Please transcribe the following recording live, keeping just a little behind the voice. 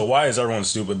why is everyone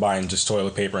stupid buying just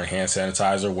toilet paper and hand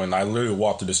sanitizer when I literally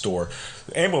walk to the store?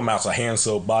 Ample amounts of hand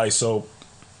soap, body soap,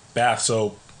 bath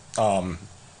soap,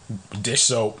 dish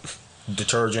soap,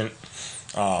 detergent,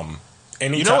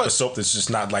 any type of soap that's just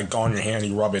not like on your hand,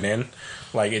 you rub it in.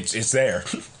 Like it's there.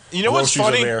 You know what's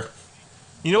funny?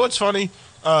 You know what's funny?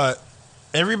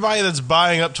 Everybody that's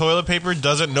buying up toilet paper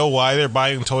doesn't know why they're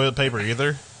buying toilet paper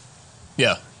either.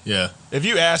 Yeah. If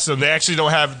you ask them, they actually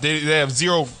don't have. They have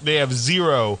zero. They have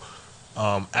zero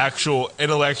actual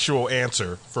intellectual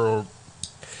answer for.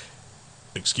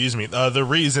 Excuse me. The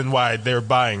reason why they're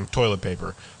buying toilet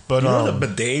paper, but you know the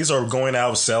bidets are going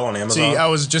out of sale on Amazon. See, I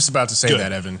was just about to say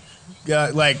that, Evan.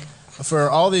 Like for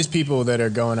all these people that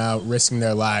are going out risking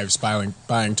their lives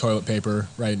buying toilet paper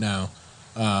right now,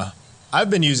 I've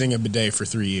been using a bidet for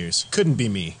 3 years. Couldn't be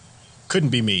me.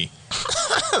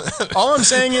 All I'm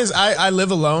saying is I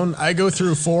live alone. I go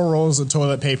through 4 rolls of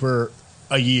toilet paper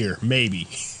a year, maybe.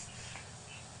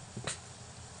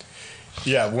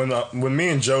 Yeah, when me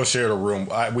and Joe shared a room,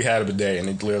 we had a bidet, and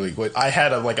it literally, I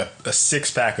had a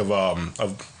 6-pack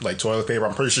of like toilet paper.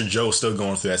 I'm pretty sure Joe's still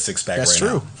going through that 6-pack. That's right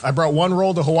true. now. I brought 1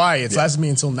 roll to Hawaii. It's lasted me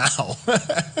until now.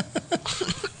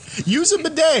 Use a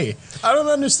bidet. I don't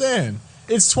understand.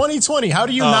 It's 2020. How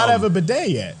do you not have a bidet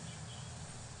yet?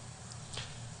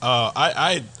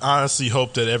 I honestly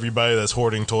hope that everybody that's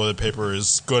hoarding toilet paper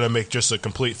is going to make just a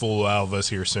complete fool out of us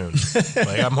here soon.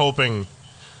 Like I'm hoping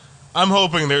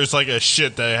there's like a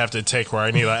shit that I have to take where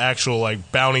I need an actual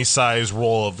like bounty size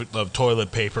roll of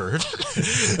toilet paper.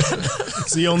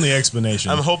 It's the only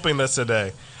explanation. I'm hoping that's the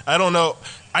day. I don't know.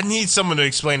 I need someone to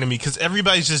explain to me because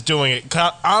everybody's just doing it.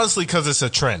 Honestly, because it's a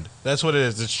trend. That's what it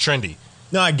is. It's trendy.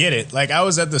 No, I get it. Like I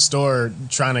was at the store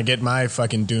trying to get my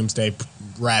fucking doomsday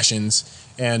rations.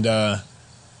 And I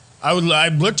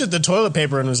looked at the toilet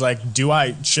paper and was like,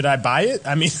 should I buy it?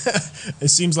 I mean, it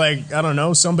seems like, I don't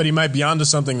know, somebody might be onto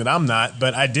something that I'm not,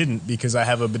 but I didn't because I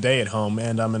have a bidet at home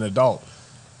and I'm an adult.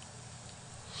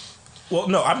 Well,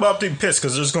 no, I'm about to be pissed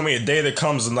because there's going to be a day that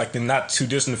comes in like the not too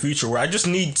distant future where I just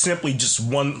need simply just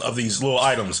one of these little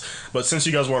items. But since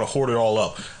you guys want to hoard it all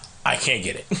up, I can't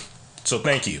get it. So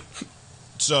thank you.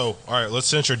 So, all right,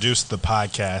 let's introduce the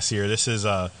podcast here. This is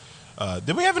did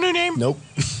we have a new name? Nope.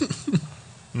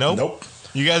 Nope.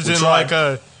 You guys didn't like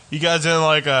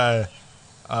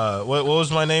what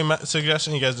was my name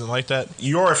suggestion? You guys didn't like that?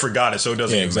 You already forgot it, so it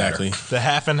doesn't even exactly matter. The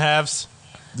half and halves.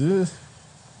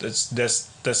 That's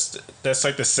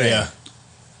like the same.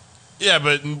 Yeah,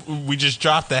 but we just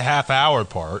dropped the half hour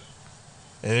part,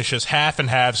 and it's just half and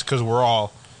halves because we're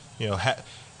all,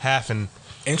 half and.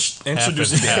 Introduce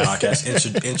the damn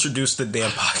podcast. Introduce the damn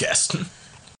podcast.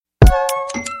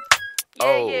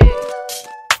 Oh. Man,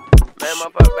 my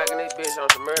fuck back in this bitch on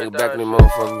some murder. Nigga back in this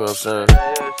motherfucker, you know what I'm saying?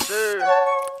 Yes, sir.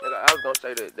 Nigga, I was gonna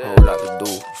say that. Whole lot to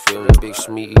do. You feel me? Big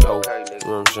Smeety, ho. You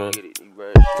know what I'm saying?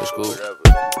 That's cool.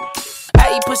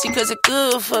 I eat pussy cause it's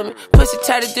good for me. Pussy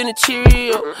tighter than a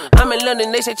Cheerio. I'm in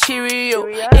London, they say Cheerio.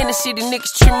 In the city,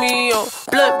 niggas cheer me on.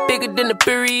 Blunt bigger than a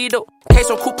burrito.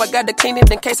 Case on coupe, I got to clean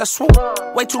it in case I swoop.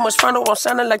 Way too much frontal, I'm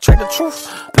sounding like Track the Truth.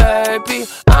 Baby,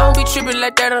 I don't be tripping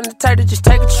like that on the title, just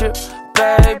take a trip.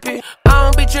 Baby, I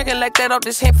don't be drinking like that off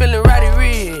this hand, feeling righty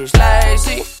rich.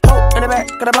 Lazy, oh, in the back,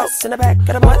 got a boat, in the back,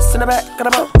 got a boat, in the back, got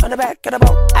a boat, in the back, got a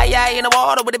boat. Aye, in the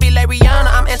water, would it be like Rihanna?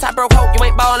 I'm anti-broke hope, you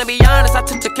ain't ballin', be honest, I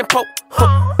took the Kimpo.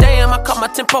 Damn, I caught my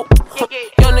tempo.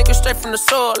 Young nigga straight from the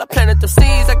soil, I planted them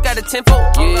seeds, I got a tempo.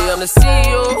 Yeah, I'm the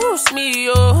CEO,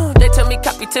 Smeo. They tell me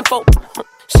copy tempo.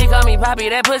 She call me Poppy,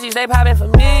 that pussy stay poppin' for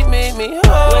me. You ain't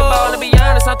ballin', be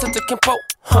honest, I took the Kimpo.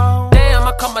 Damn,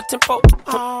 I caught my tempo.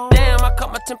 Damn, I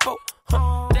caught my tempo.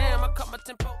 Damn, I caught my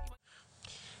tempo.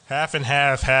 Half and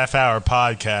half hour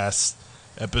podcast,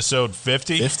 episode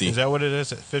 50. 50. Is that what it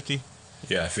is? 50?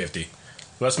 Yeah, 50.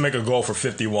 Let's make a goal for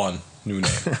 51. New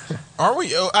name. Are we?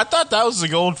 I thought that was the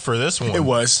goal for this one. It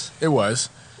was.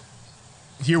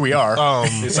 Here we are.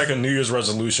 It's like a New Year's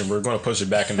resolution. We're going to push it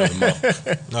back another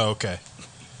month. Oh, okay.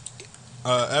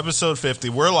 Episode 50.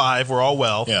 We're live. We're all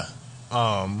well. Yeah.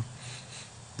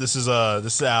 This is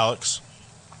Alex.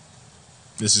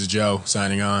 This is Joe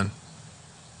signing on.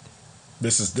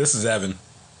 This is Evan.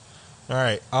 All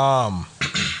right.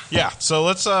 Yeah. So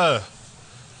let's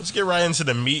get right into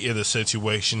the meat of the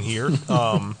situation here.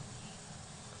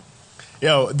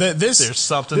 There's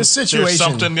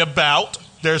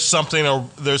something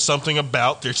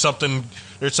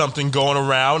going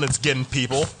around. It's getting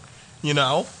people.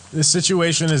 This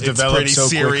situation has developed so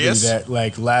serious. quickly that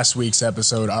like last week's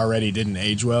episode already didn't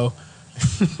age well.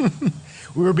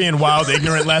 We were being wild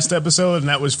ignorant last episode, and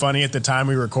that was funny at the time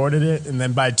we recorded it. And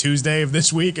then by Tuesday of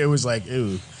this week, it was like,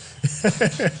 ew.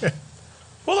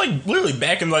 Well, Well, like literally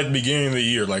back in like the beginning of the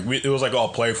year, like it was like all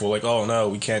playful, like oh no,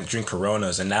 we can't drink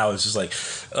Coronas, and now it's just like,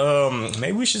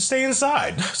 maybe we should stay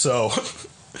inside. So,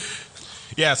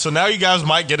 yeah. So now you guys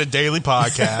might get a daily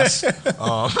podcast.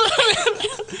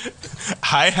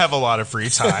 I have a lot of free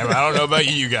time. I don't know about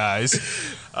you guys.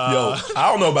 Yo,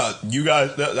 I don't know about you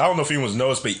guys. I don't know if anyone's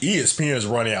noticed, but ESPN is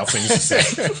running out of things to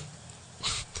say.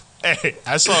 Hey,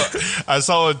 I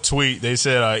saw a tweet. They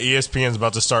said ESPN's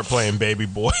about to start playing Baby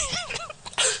Boy.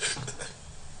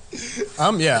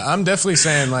 I'm definitely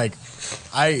saying like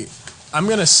I'm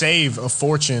gonna save a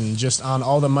fortune just on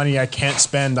all the money I can't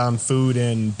spend on food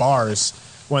and bars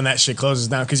when that shit closes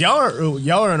down. Because y'all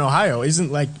are in Ohio,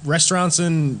 isn't like restaurants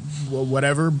and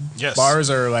whatever bars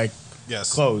are like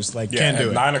closed, like can't do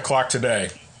it. 9 o'clock today.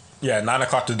 Yeah, 9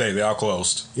 o'clock today. They all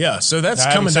closed. Yeah, so that's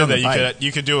coming down the pipe.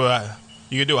 You could do a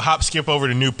hop skip over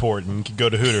to Newport and you could go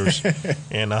to Hooters.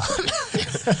 And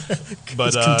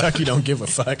but Kentucky don't give a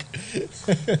fuck.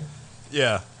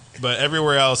 Yeah, but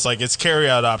everywhere else, like it's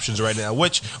carry-out options right now.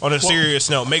 Which, on a serious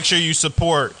note, make sure you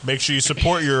support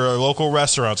your local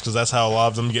restaurants because that's how a lot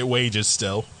of them get wages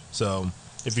still. So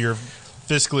if you're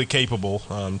fiscally capable,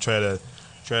 try to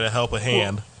help a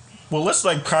hand. Well, let's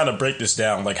like kind of break this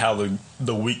down, like how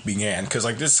the week began, because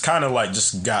like this kind of like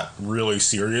just got really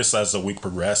serious as the week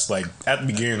progressed. Like at the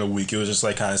beginning of the week, it was just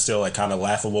like kind of still like kind of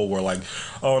laughable. We're like,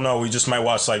 oh no, we just might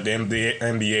watch like the NBA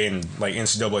and like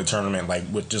NCAA tournament, like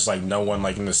with just like no one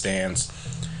like in the stands,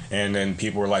 and then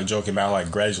people were like joking about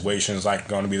like graduation is like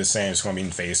going to be the same. It's going to be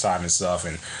in FaceTime and stuff,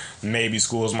 and maybe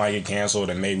schools might get canceled,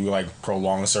 and maybe like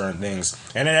prolong certain things,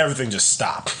 and then everything just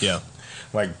stopped. Yeah,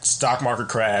 like stock market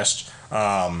crashed.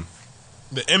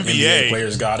 The NBA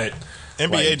players got it.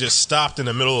 NBA just stopped in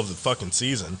the middle of the fucking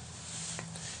season.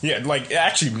 Yeah, like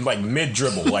actually, like mid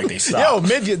dribble, like they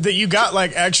stopped. You got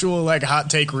like actual like hot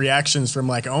take reactions from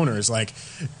like owners. Like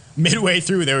midway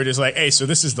through, they were just like, "Hey, so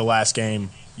this is the last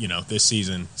game, this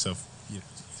season. So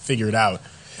figure it out."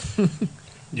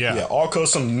 Yeah. All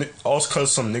cause some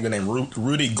nigga named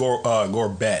Rudy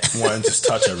Gorbett wanted to just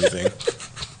touch everything.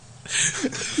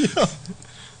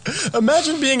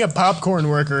 Imagine being a popcorn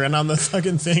worker and on the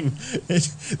fucking thing,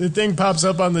 the thing pops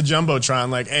up on the Jumbotron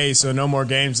like, hey, so no more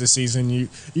games this season. You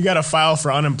got to file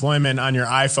for unemployment on your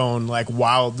iPhone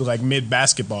like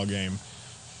mid-basketball game.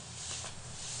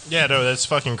 Yeah, no, that's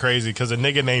fucking crazy because a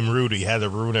nigga named Rudy had to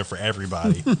ruin it for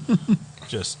everybody.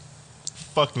 Just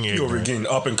fucking ignorant. You were getting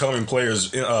up-and-coming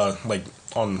players like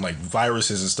on like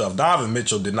viruses and stuff. Donovan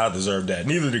Mitchell did not deserve that.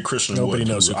 Neither did Christian Wood. Nobody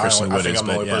knows who Christian Wood is.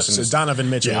 So Donovan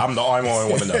Mitchell. Yeah, I'm the only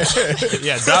one that knows.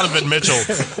 Yeah, Donovan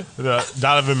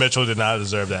Mitchell did not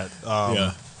deserve that.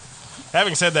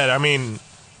 Having said that, I mean,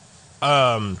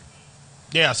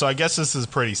 yeah. So I guess this is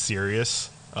pretty serious.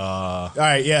 All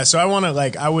right, yeah. So I want to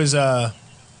like I was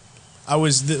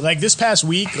like this past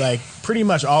week, like pretty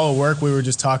much all at work, we were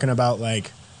just talking about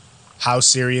like how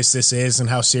serious this is and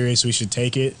how serious we should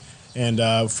take it.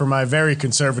 And for my very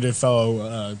conservative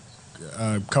fellow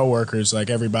coworkers, like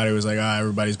everybody was like,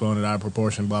 everybody's blowing it out of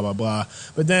proportion, blah, blah, blah.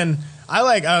 But then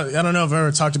I don't know if I've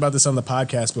ever talked about this on the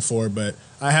podcast before, but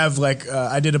I have like,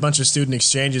 I did a bunch of student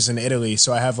exchanges in Italy.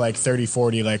 So I have like 30,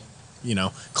 40, like,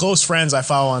 close friends I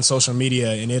follow on social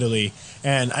media in Italy.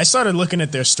 And I started looking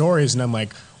at their stories and I'm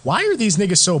like, why are these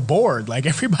niggas so bored? Like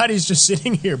everybody's just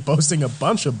sitting here posting a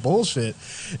bunch of bullshit.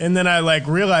 And then I like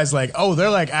realized like, oh,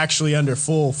 they're like actually under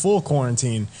full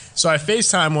quarantine. So I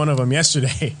FaceTimed one of them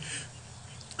yesterday.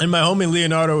 And my homie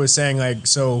Leonardo was saying like,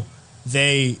 so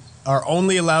they are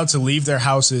only allowed to leave their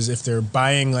houses if they're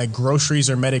buying like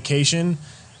groceries or medication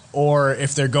or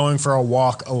if they're going for a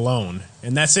walk alone.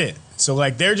 And that's it. So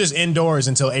like they're just indoors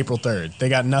until April 3rd. They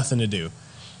got nothing to do.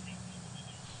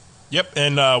 Yep,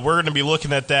 and we're going to be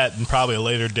looking at that in probably a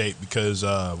later date because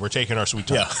we're taking our sweet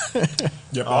time. Yeah,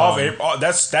 yep, all of April.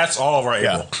 That's all of our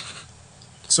April. Yeah.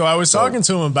 So I was talking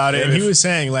to him about it, and he was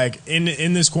saying like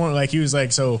in this corner, like he was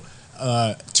like, so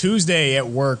Tuesday at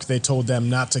work they told them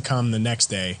not to come the next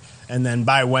day, and then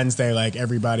by Wednesday like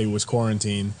everybody was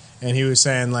quarantined, and he was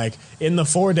saying like in the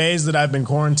 4 days that I've been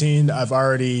quarantined, I've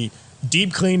already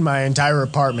deep cleaned my entire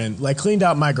apartment, like cleaned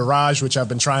out my garage, which I've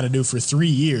been trying to do for 3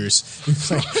 years.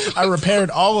 Like, I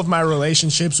repaired all of my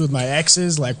relationships with my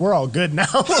exes. Like, we're all good now.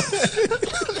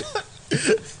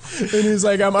 And he's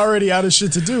like, I'm already out of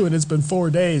shit to do, and it's been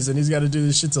 4 days, and he's got to do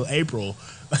this shit till April.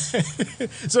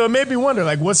 So it made me wonder,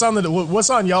 like, what's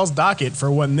on y'all's docket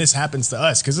for when this happens to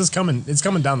us? Because it's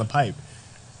coming down the pipe.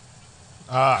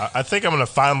 I think I'm going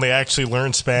to finally actually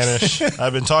learn Spanish.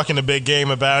 I've been talking to Big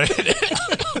Game about it.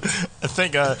 I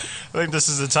think this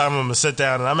is the time I'm going to sit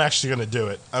down and I'm actually going to do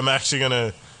it. I'm actually going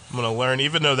to I'm gonna learn,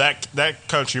 even though that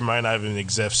country might not even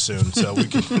exist soon. So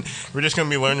we're just gonna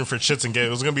be learning for shits and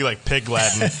giggles. It's gonna be like pig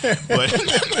Latin, but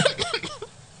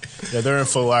Yeah, they're in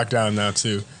full lockdown now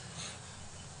too.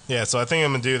 yeah. So I think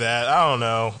I'm gonna do that. I don't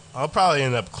know. I'll probably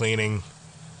end up cleaning.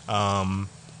 I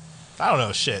don't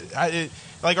know. Shit.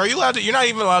 Like, are you allowed to? You're not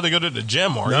even allowed to go to the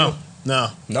gym, are you? No.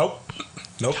 Nope.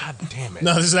 God damn it.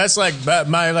 No, that's like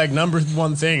my like number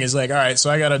one thing is like, all right, so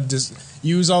I gotta just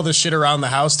use all the shit around the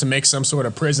house to make some sort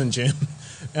of prison gym,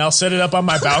 and I'll set it up on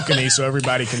my balcony so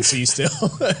everybody can see. Still,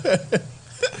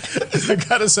 I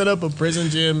gotta set up a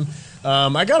prison gym.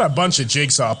 I got a bunch of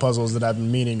jigsaw puzzles that I've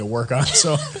been meaning to work on,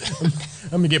 so I'm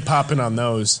gonna get popping on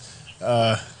those.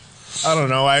 I don't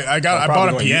know. I bought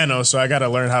a piano, so I got to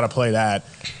learn how to play that.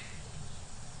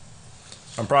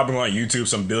 I'm probably going to YouTube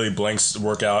some Billy Blanks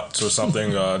workouts or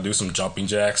something. Do some jumping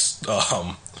jacks.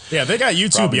 Yeah, they got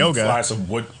YouTube yoga. Find some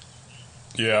wood.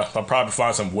 Yeah, I'll probably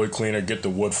find some wood cleaner. Get the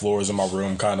wood floors in my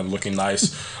room kind of looking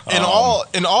nice. In all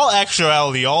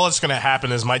actuality, all that's going to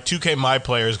happen is my 2K My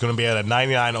player is going to be at a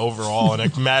 99 overall in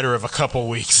a matter of a couple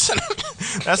weeks.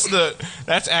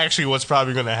 That's actually what's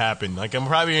probably going to happen. Like, I'm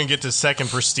probably going to get to second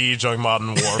prestige on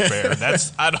Modern Warfare.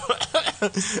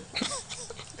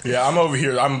 Yeah, I'm over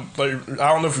here. I'm like,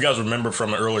 I don't know if you guys remember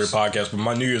from an earlier podcast, but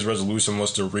my New Year's resolution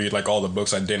was to read like all the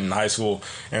books I did in high school,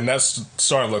 and that's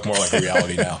starting to look more like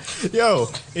reality now. Yo,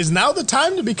 is now the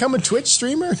time to become a Twitch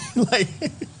streamer? Like,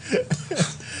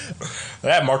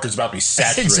 that market's about to be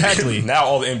saturated. Exactly. Now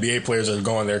all the NBA players are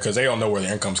going there because they don't know where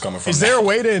their income's coming from. Is there a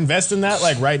way to invest in that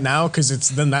like right now?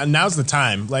 Because now's the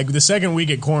time. Like the second we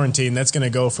get quarantined, that's going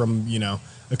to go from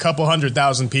a couple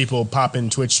 100,000 people popping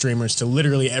Twitch streamers to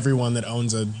literally everyone that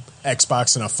owns a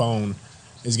Xbox and a phone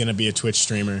is going to be a Twitch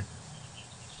streamer.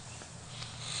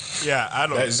 Yeah, I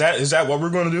don't. Is that what we're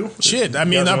going to do? Shit, I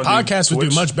mean, our podcast would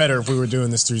do much better if we were doing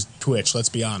this through Twitch. Let's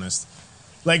be honest.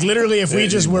 Like literally, if we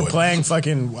just were playing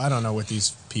fucking, I don't know what these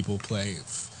people play.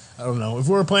 I don't know if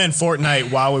we were playing Fortnite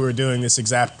while we were doing this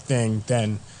exact thing,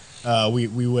 then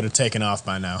we would have taken off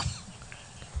by now.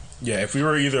 Yeah, if we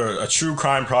were either a true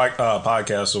crime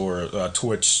podcast or a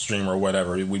Twitch stream or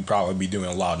whatever, we'd probably be doing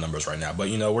a lot of numbers right now. But,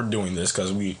 we're doing this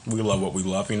because we love what we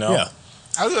love, Yeah.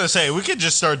 I was going to say, we could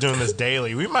just start doing this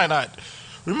daily. We might not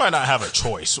have a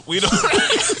choice. We don't...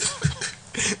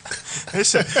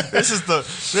 This is the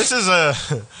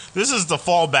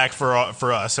fallback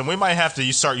for us, and we might have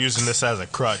to start using this as a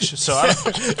crutch. So,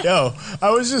 I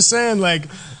was just saying, like,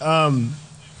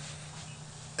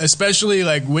 especially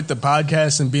like with the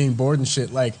podcast and being bored and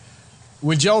shit, like,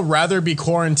 would y'all rather be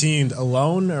quarantined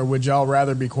alone or would y'all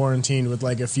rather be quarantined with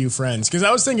like a few friends? Because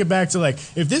I was thinking back to like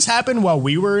if this happened while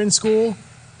we were in school,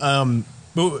 I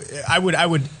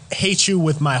would hate you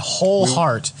with my whole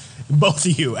heart, both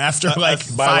of you, after like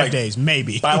 5 days,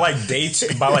 maybe. By day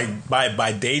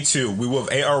two, we would have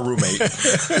ate our roommate.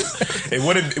 It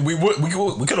wouldn't. We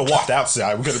could have walked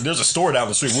outside. There's a store down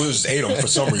the street. We just ate them for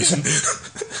some reason.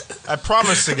 I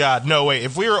promise to God, no wait.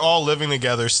 If we were all living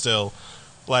together still,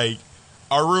 like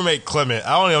our roommate Clement,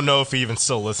 I don't even know if he even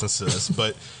still listens to this,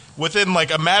 but within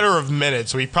like a matter of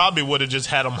minutes, we probably would have just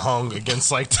had him hung against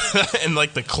like in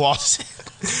like the closet.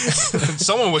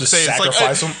 Someone would just say, it's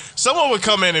like, someone would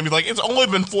come in and be like, it's only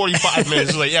been 45 minutes.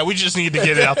 It's like, yeah, we just need to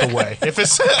get it out the way. If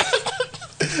it's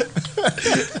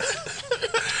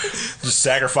just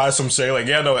sacrifice them, say like,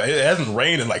 yeah, no, it hasn't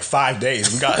rained in like 5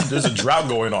 days. There's a drought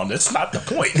going on. That's not the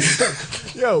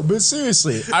point. Yo, but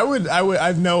seriously,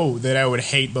 I know that I would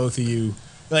hate both of you,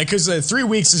 like, because 3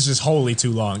 weeks is just wholly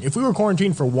too long. If we were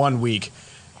quarantined for 1 week,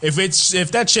 if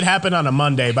that shit happened on a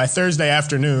Monday, by Thursday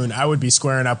afternoon, I would be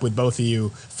squaring up with both of you,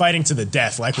 fighting to the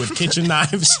death, like with kitchen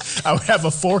knives. I would have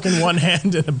a fork in one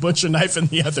hand and a butcher knife in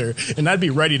the other, and I'd be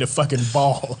ready to fucking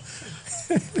ball.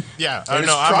 Yeah, I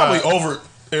know.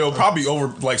 It'll probably over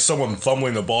like someone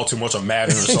fumbling the ball too much on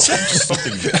Madden or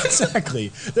something.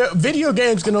 Exactly. Video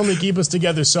games can only keep us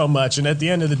together so much, and at the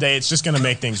end of the day, it's just going to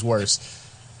make things worse.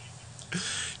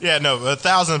 Yeah, no,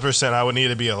 1,000%. I would need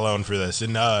to be alone for this,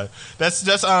 and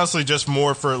that's honestly just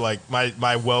more for like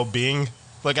my well-being.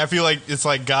 Like I feel like it's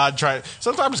like God trying.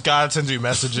 Sometimes God sends you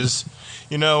messages,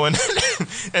 and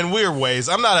in weird ways.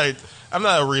 I'm not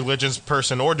a religious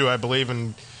person, or do I believe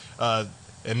in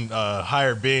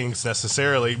higher beings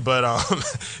necessarily, but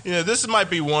this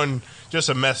might be just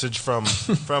a message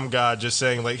from God, just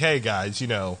saying like, hey guys,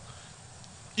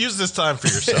 use this time for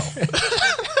yourself.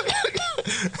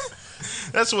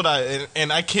 That's what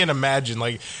I can't imagine.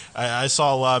 Like, I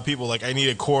saw a lot of people like, I need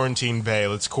a quarantine bay.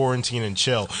 Let's quarantine and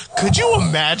chill. Could you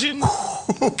imagine?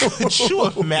 Could you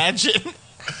imagine?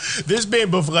 This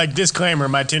being like disclaimer,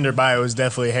 my Tinder bio is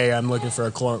definitely, hey, I'm looking for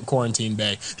a quarantine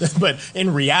bae. But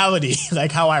in reality,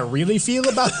 like how I really feel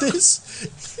about this,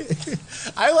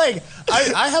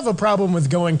 I have a problem with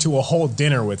going to a whole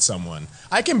dinner with someone.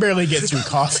 I can barely get through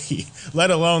coffee,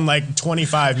 let alone like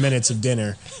 25 minutes of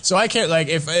dinner. So I can't, like,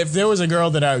 if there was a girl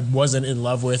that I wasn't in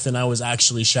love with and I was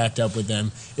actually shacked up with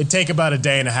them, it'd take about a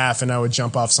day and a half and I would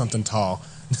jump off something tall.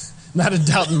 Not a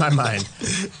doubt in my mind.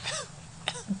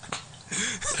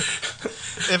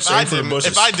 If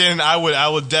I didn't, I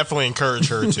would definitely encourage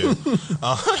her to.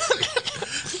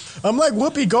 I'm like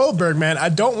Whoopi Goldberg, man. I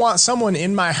don't want someone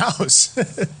in my house.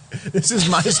 This is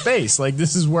my space. Like,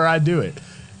 this is where I do it.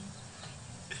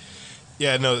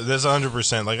 Yeah, no, that's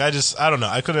 100%. Like, I don't know.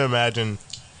 I couldn't imagine.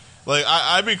 Like,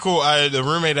 I'd be cool. The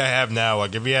roommate I have now,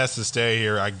 like, if he has to stay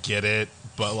here, I get it.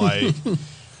 But, like,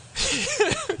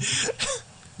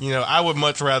 you know, I would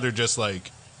much rather just,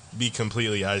 like, be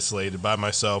completely isolated by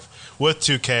myself with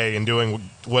 2K and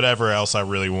doing whatever else I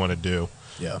really want to do.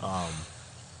 Yeah.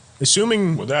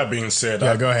 Assuming. With that being said,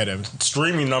 yeah, go ahead, Evan.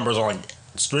 Streaming numbers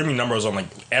on like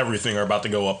everything are about to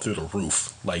go up through the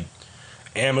roof. Like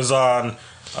Amazon,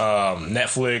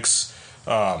 Netflix,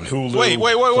 Hulu.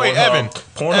 Wait, Evan.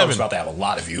 Pornhub's about to have a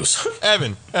lot of views.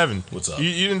 Evan, what's up?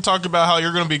 You didn't talk about how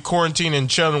you're going to be quarantined and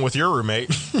chilling with your roommate.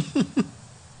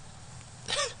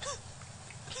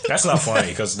 That's not funny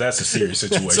because that's a serious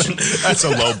situation. That's a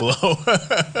low blow.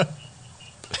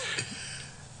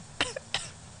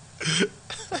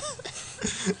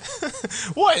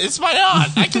 What? It's my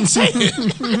aunt. I can say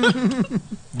it.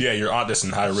 Yeah, your aunt is in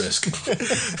high risk.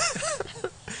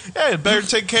 Yeah, you better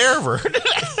take care of her.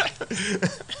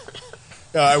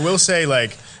 I will say,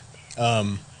 like,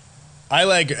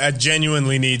 I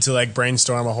genuinely need to like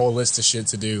brainstorm a whole list of shit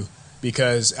to do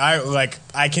because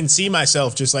I can see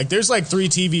myself just like there's like 3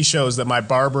 TV shows that my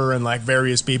barber and like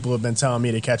various people have been telling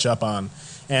me to catch up on.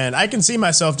 And I can see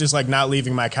myself just like not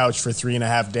leaving my couch for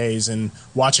 3.5 days and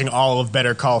watching all of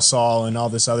Better Call Saul and all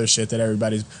this other shit that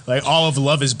everybody's like, all of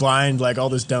Love is Blind, like all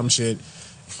this dumb shit.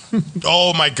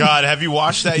 Oh my God. Have you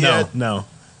watched that yet? No.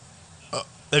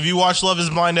 Have you watched Love is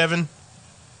Blind, Evan?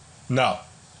 No. All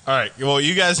right. Well,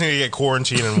 you guys need to get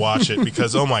quarantined and watch it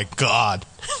because, oh my God.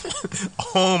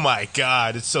 Oh my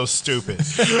God. It's so stupid.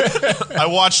 I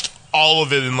watched all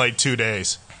of it in like 2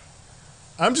 days.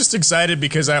 I'm just excited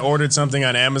because I ordered something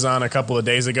on Amazon a couple of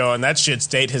days ago, and that shit's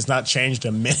date has not changed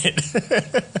a minute.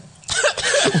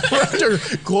 We're under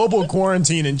global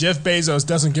quarantine, and Jeff Bezos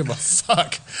doesn't give a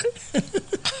fuck.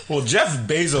 Well, Jeff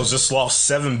Bezos just lost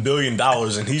 $7 billion,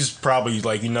 and he's probably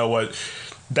like, you know what?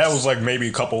 That was like maybe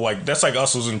a couple, like, that's like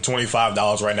us losing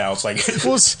 $25 right now. It's like,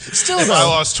 well, still if though. I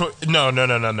lost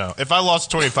no. If I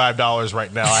lost $25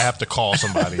 right now, I have to call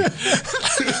somebody.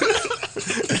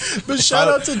 But shout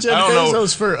out to Jeff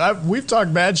Bezos for we've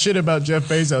talked bad shit about Jeff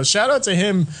Bezos. Shout out to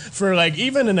him for like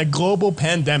even in a global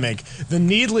pandemic, the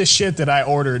needless shit that I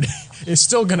ordered is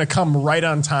still gonna come right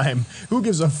on time. Who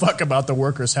gives a fuck about the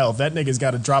workers' health? That nigga's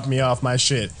got to drop me off my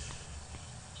shit.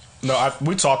 No,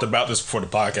 we talked about this before the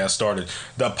podcast started.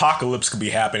 The apocalypse could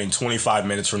be happening 25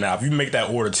 minutes from now. If you make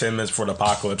that order 10 minutes before the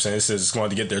apocalypse and it says it's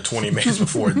going to get there 20 minutes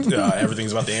before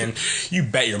everything's about to end, you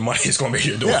bet your money it's going to be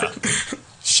your door. Yeah.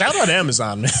 Shout out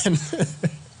Amazon, man.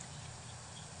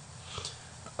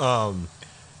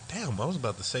 Damn, I was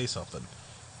about to say something.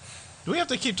 Do we have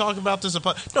to keep talking about this?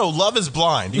 No, Love is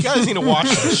Blind. You guys need to watch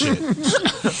that shit.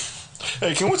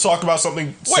 Hey, can we talk about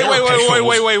something? Wait.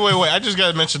 I just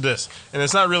got to mention this. And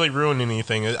it's not really ruining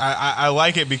anything. I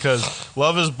like it because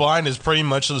Love is Blind is pretty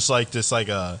much just like this,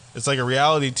 it's like a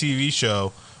reality TV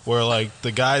show where like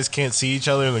the guys can't see each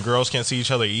other and the girls can't see each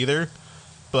other either.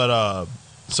 But,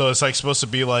 so it's like supposed to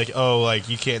be like, oh, like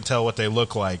you can't tell what they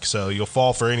look like, so you'll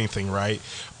fall for anything, right?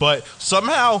 But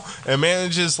somehow it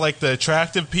manages like the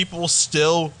attractive people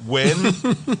still win.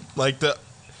 Like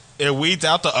it weeds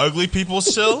out the ugly people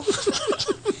still.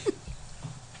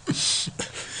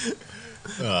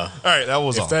 All right, that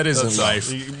was all. If that isn't That's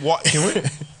life. You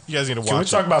guys need to watch it. Can we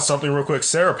talk about something real quick?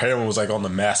 Sarah Palin was like on The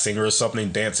Masked Singer or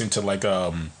something, dancing to like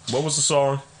what was the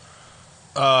song?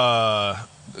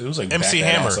 It was like MC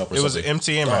Hammer. It was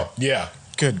MC Hammer. Oh, yeah.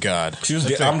 Good God. She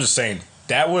was. I'm just saying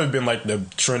that would have been like the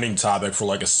trending topic for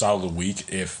like a solid week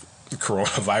if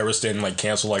coronavirus didn't like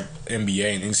cancel like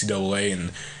NBA and NCAA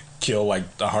and kill like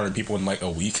 100 people in like a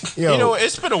week. Yo. You know,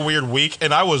 it's been a weird week,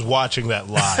 and I was watching that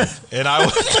live, and I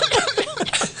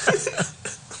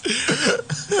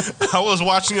was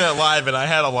watching that live, and I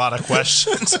had a lot of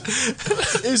questions.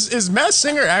 Is Masked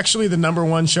Singer actually the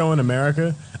 #1 show in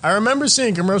America? I remember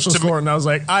seeing commercials for it, and I was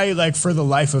like, I for the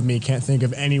life of me can't think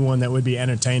of anyone that would be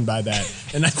entertained by that.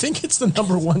 and I think it's the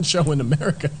 #1 show in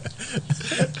America.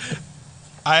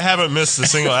 I haven't missed a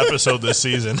single episode this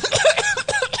season.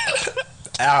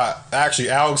 Actually,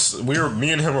 Alex,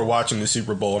 me and him were watching the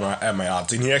Super Bowl at my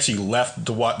aunt's, and he actually left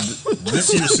to watch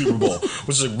this year's Super Bowl,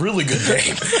 which is a really good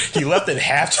game. He left at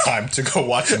halftime to go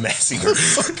watch the Masked Singer. What the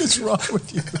fuck is wrong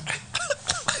with you?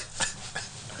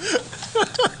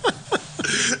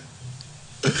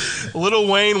 Lil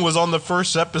Wayne was on the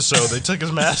first episode. They took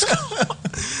his mask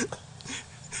off.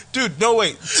 Dude, no,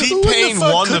 wait. T-Pain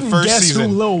won the first guess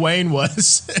season. Who Lil Wayne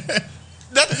was?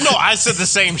 No, I said the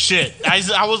same shit.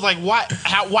 I was like, why?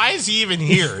 Why is he even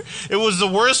here? It was the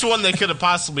worst one they could have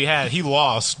possibly had. He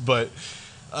lost, but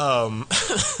and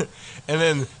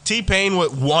then T-Pain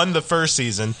won the first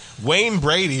season. Wayne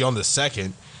Brady on the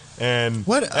second. And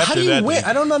what? How do you win?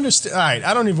 I don't understand. All right,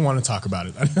 I don't even want to talk about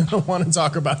it. I don't want to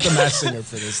talk about the Masked Singer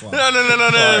for this long. No.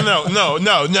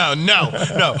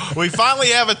 We finally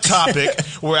have a topic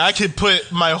where I could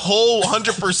put my whole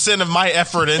 100% of my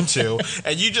effort into,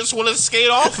 and you just want to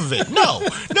skate off of it. No,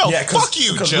 yeah, fuck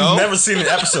you, Joe. We've never seen an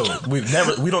episode. We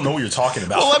don't know what you're talking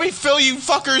about. Well, let me fill you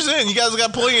fuckers in. You guys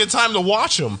got plenty of time to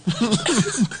watch them.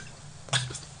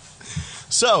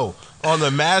 So, on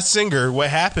the Masked Singer, what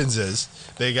happens is,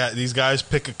 these guys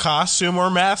pick a costume or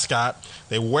a mascot,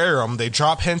 they wear them, they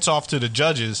drop hints off to the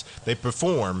judges, they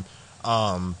perform,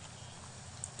 and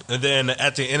then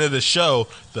at the end of the show,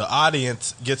 the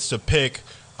audience gets to pick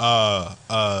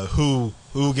who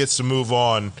gets to move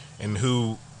on, and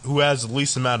who has the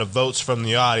least amount of votes from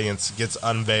the audience gets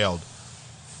unveiled.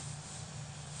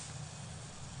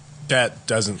 That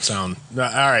doesn't sound... all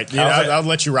right, I'll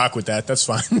let you rock with that. That's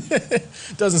fine.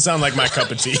 Doesn't sound like my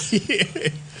cup of tea.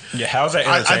 Yeah, how's that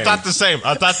entertaining?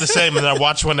 I thought the same, and I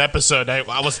watched one episode.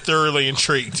 I was thoroughly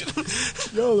intrigued.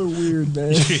 Y'all are weird,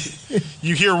 man.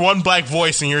 You hear one black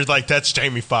voice, and you're like, that's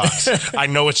Jamie Foxx. I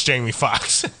know it's Jamie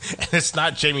Foxx. And it's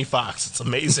not Jamie Foxx. It's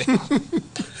amazing.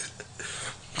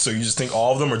 So you just think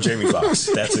all of them are Jamie Foxx?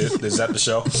 That's it? Is that the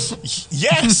show?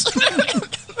 Yes.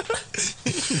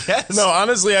 Yes. No,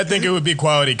 honestly, I think it would be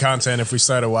quality content if we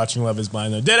started watching Love Is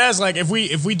Blind, though. Deadass, like, if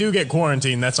we do get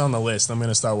quarantined, that's on the list. I'm going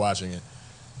to start watching it.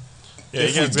 Yeah,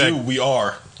 if we do, we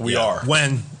are. We are.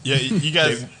 When? Yeah, you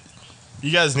guys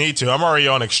need to. I'm already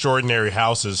on Extraordinary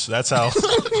Houses. That's how.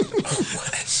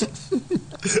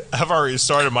 I've already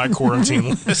started my quarantine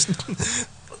list.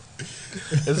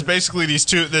 It's basically these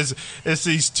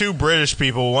two British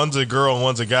people. One's a girl and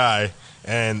one's a guy,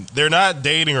 and they're not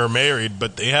dating or married,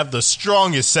 but they have the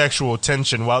strongest sexual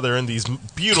tension while they're in these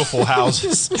beautiful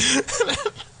houses.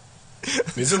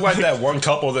 Is it like that one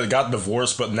couple that got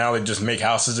divorced, but now they just make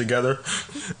houses together?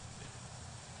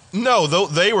 No,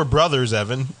 they were brothers,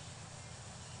 Evan.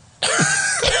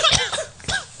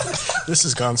 This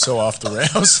has gone so off the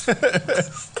rails.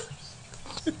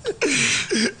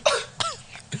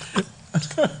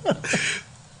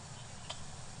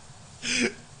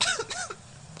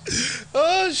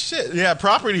 Oh, shit. Yeah,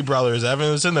 Property Brothers,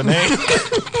 Evan. It's in the name.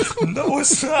 No,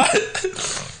 it's not.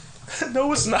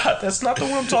 No, it's not. That's not the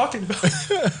one I'm talking about.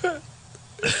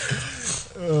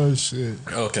 Oh, shit.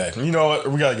 Okay. You know what?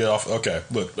 We got to get off. Okay.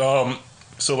 Look,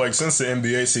 so, like, since the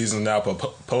NBA season is now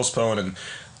postponed, and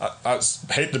I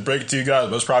hate to break it to you guys,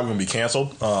 but it's probably going to be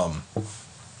canceled.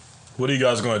 What are you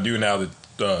guys going to do now that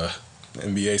the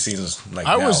NBA season's like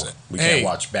we can't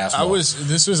watch basketball?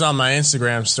 This was on my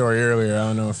Instagram story earlier. I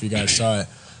don't know if you guys saw it,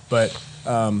 but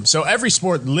so every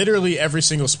sport, literally every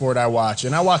single sport I watch,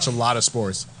 and I watch a lot of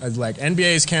sports. Like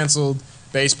NBA is canceled,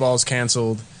 baseball's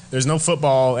canceled. There's no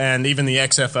football, and even the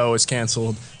XFL is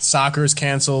canceled. Soccer's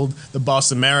canceled. The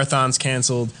Boston Marathon's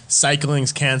canceled.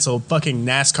 Cycling's canceled. Fucking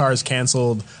NASCAR's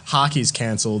canceled. Hockey's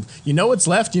canceled. You know what's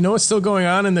left? You know what's still going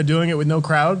on, and they're doing it with no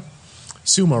crowd?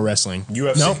 Sumo wrestling.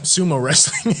 UFC? Nope, sumo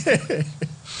wrestling.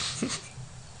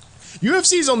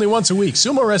 UFC's only once a week.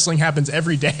 Sumo wrestling happens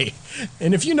every day.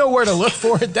 And if you know where to look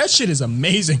for it, that shit is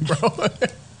amazing, bro.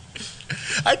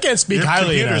 I can't speak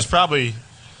highly enough.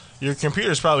 Your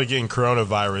computer's probably getting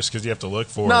coronavirus because you have to look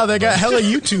for it. No, they got hella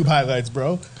YouTube highlights,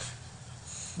 bro.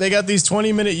 They got these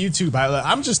 20-minute YouTube highlights.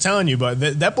 I'm just telling you, but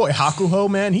that boy Hakuho,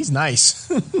 man, he's nice.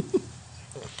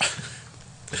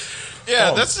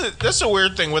 Yeah, that's a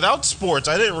weird thing. Without sports,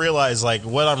 I didn't realize like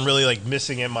what I'm really like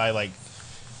missing in my like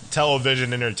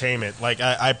television entertainment. Like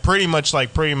I pretty much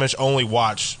only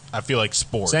watch, I feel like,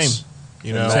 sports. Same.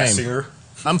 You know? Masked Singer.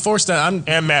 I'm forced to...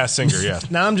 And Masked Singer, yeah.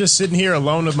 Now I'm just sitting here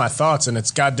alone with my thoughts, and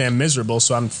it's goddamn miserable,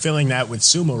 so I'm filling that with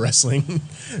sumo wrestling.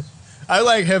 I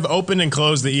like have opened and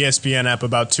closed the ESPN app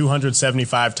about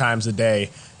 275 times a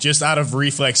day, just out of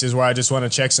reflexes where I just want to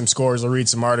check some scores or read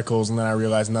some articles, and then I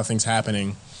realize nothing's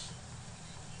happening.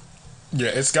 Yeah,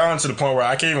 it's gotten to the point where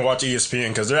I can't even watch ESPN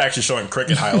because they're actually showing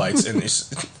cricket highlights, and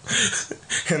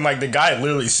and like the guy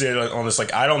literally said on this,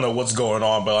 like, I don't know what's going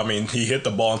on, but I mean, he hit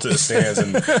the ball into the stands,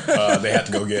 and they had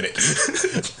to go get it.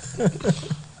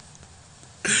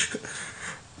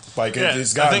 Like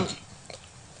it's gotten.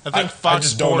 I think Fox I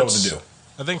just Sports, don't know what to do.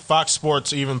 I think Fox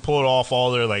Sports even pulled off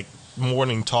all their like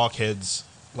morning talk heads,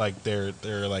 like they're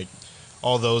like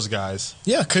all those guys.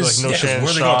 Yeah, because like, what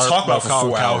are they going to talk about for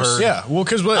 4 hours? Yeah, well,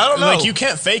 because I don't know. Like, you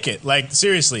can't fake it. Like,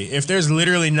 seriously, if there's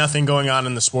literally nothing going on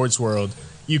in the sports world,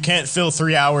 you can't fill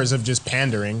 3 hours of just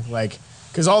pandering. Like,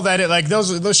 because all that, like,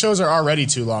 those shows are already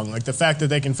too long. Like, the fact that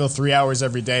they can fill 3 hours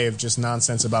every day of just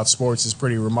nonsense about sports is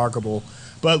pretty remarkable.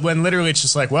 But when literally it's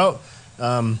just like, well,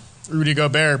 Rudy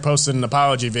Gobert posted an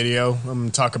apology video. I'm going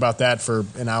to talk about that for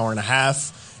an hour and a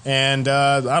half. And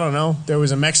I don't know, there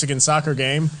was a Mexican soccer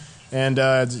game. And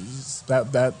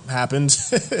that happened.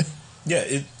 Yeah,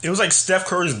 it was like Steph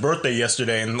Curry's birthday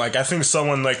yesterday, and like I think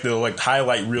someone like the like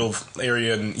highlight reel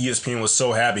area in ESPN was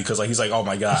so happy because like he's like, oh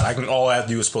my god, all I have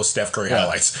to do is post Steph Curry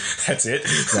highlights. That's it.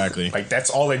 Exactly. Like that's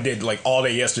all they did like all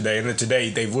day yesterday, and then today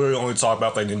they've literally only talked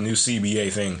about like the new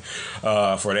CBA thing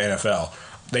for the NFL.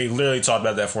 They literally talked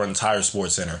about that for an entire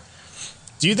Sports Center.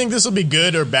 Do you think this will be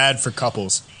good or bad for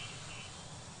couples?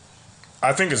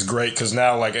 I think it's great because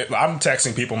now, like, I'm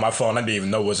texting people on my phone. I didn't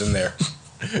even know what's in there.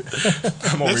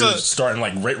 I'm over here starting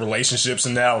like great relationships,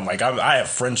 and now, like, I have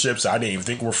friendships I didn't even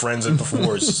think were friends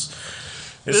before. It's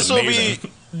amazing.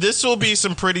 This will be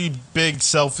some pretty big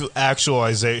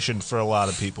self-actualization for a lot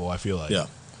of people. I feel like. Yeah.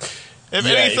 If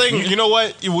anything, you know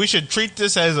what? We should treat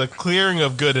this as a clearing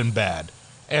of good and bad,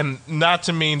 and not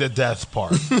to mean the death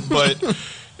part, but.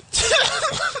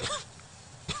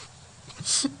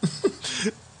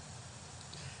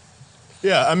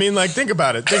 Yeah, I mean, like, think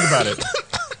about it.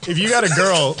 If you got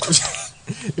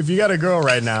a girl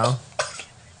right now,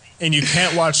 and you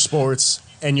can't watch sports,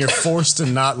 and you're forced to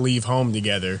not leave home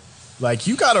together, like,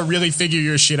 you got to really figure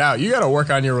your shit out. You got to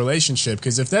work on your relationship,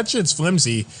 because if that shit's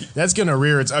flimsy, that's going to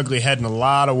rear its ugly head in a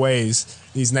lot of ways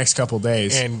these next couple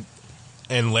days.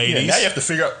 And ladies, now you have to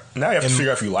figure out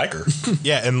if you like her.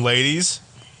 Yeah, and ladies,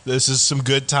 this is some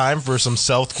good time for some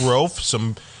self-growth,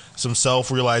 some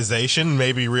self-realization.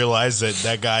 Maybe realize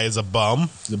that guy is a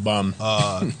bum. The bum.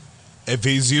 If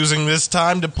he's using this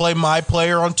time to play my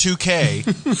player on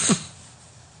 2K,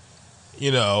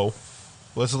 you know,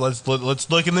 let's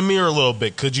look in the mirror a little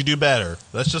bit. Could you do better?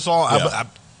 That's just all. Yeah.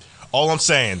 All I'm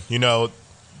saying. You know,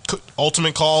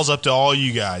 ultimate calls up to all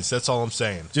you guys. That's all I'm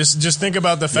saying. Just think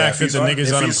about the fact that the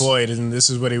nigga's unemployed and this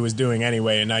is what he was doing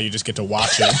anyway, and now you just get to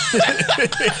watch it.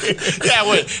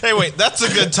 Yeah, wait. That's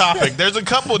a good topic. There's a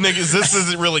couple of niggas. This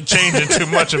isn't really changing too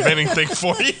much of anything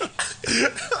for you.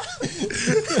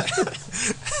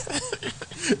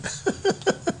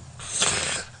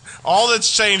 All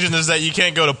that's changing is that you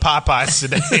can't go to Popeyes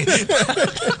today.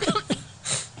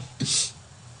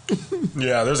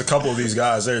 Yeah, there's a couple of these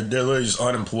guys. They're literally just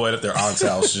unemployed at their aunt's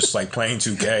house, just like playing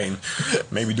 2K and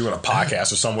maybe doing a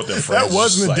podcast or something with their friends. That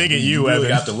wasn't a dig at you, really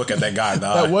Evan. have to look at that guy in the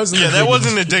eye. That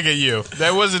wasn't a dig at you.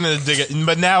 That wasn't a dig at.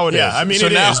 But now it is. Yeah, I mean, so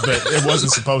it now, is, but it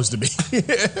wasn't supposed to be.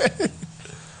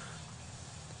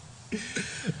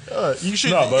 You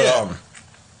should. No, but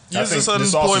use this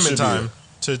unemployment time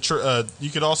to. You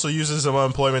could also use this as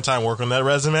unemployment time. Work on that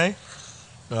resume.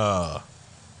 You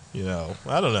know,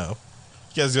 I don't know.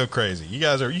 You guys go crazy. You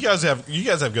guys have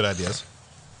good ideas.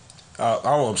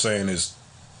 All I'm saying is,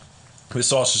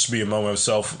 this also should be a moment of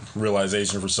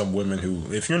self-realization for some women who,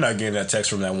 if you're not getting that text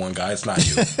from that one guy, it's not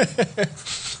you.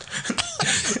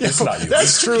 It's not you.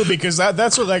 That's true, because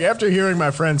that's what, like, after hearing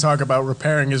my friend talk about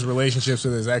repairing his relationships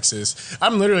with his exes,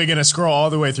 I'm literally going to scroll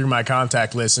all the way through my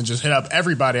contact list and just hit up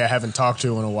everybody I haven't talked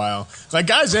to in a while. Like,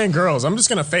 guys and girls. I'm just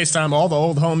going to FaceTime all the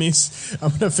old homies. I'm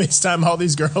going to FaceTime all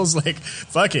these girls. Like,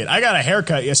 fuck it. I got a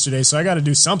haircut yesterday, so I got to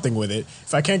do something with it.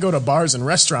 If I can't go to bars and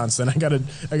restaurants, then I got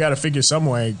to figure some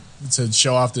way to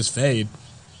show off this fade.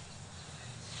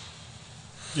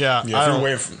 Yeah,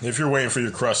 if you're waiting for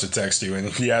your crush to text you and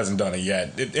he hasn't done it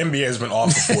yet, NBA has been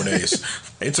off for 4 days.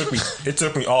 It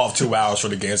took me all of 2 hours for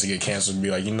the games to get canceled and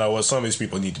be like, you know what, some of these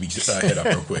people need to be hit up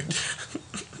real quick.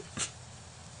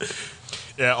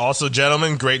 Yeah. Also,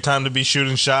 gentlemen, great time to be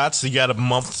shooting shots. You got a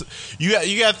month. You got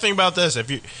to think about this. If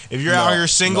you're out here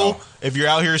single,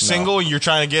 and you're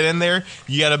trying to get in there,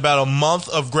 you got about a month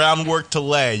of groundwork to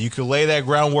lay. You can lay that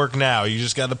groundwork now. You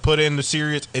just got to put in the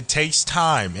serious. It takes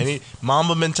time. Any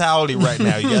Mamba mentality right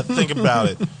now. You got to think about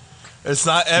it. It's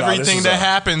not everything that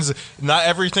happens. Not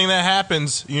everything that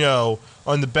happens, you know,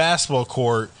 on the basketball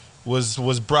court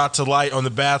was brought to light on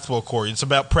the basketball court. It's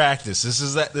about practice.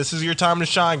 This is your time to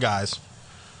shine, guys.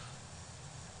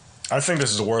 I think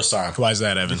this is the worst time. Why is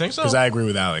that, Evan? You think so? Because I agree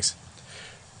with Alex.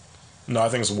 No, I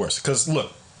think it's the worst. Because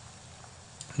look,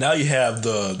 now you have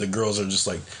the girls are just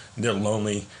like they're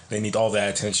lonely. They need all that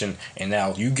attention, and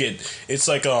now you get it's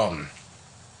like I'm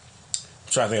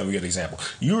trying to think of a good example.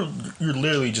 You're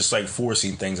literally just like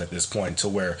forcing things at this point to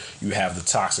where you have the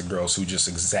toxic girls who just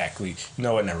exactly. You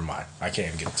know what? Never mind. I can't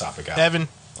even get the topic out. Evan,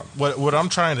 what I'm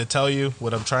trying to tell you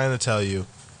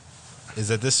is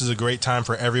that this is a great time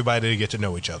for everybody to get to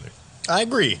know each other. I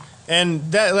agree,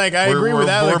 and that I agree with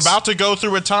Alex. We're about to go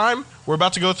through a time. Where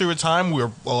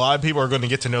a lot of people are going to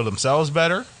get to know themselves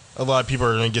better. A lot of people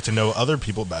are going to get to know other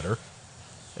people better,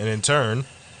 and in turn,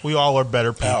 we all are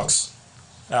better people.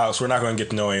 Alex, we're not going to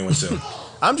get to know anyone soon.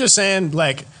 I'm just saying,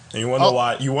 like, and you wonder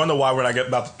why? You wonder why we're not getting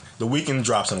about the weekend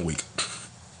drops in a week.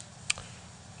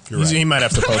 He might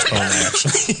have to postpone that.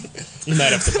 Actually, he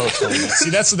might have to postpone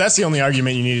that. See, that's the only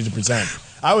argument you needed to present.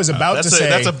 I was about to say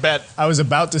that's a bet. I was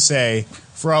about to say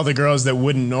for all the girls that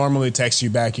wouldn't normally text you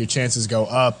back, your chances go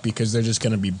up because they're just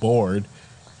going to be bored.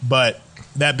 But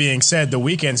that being said, the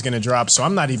weekend's going to drop, so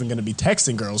I'm not even going to be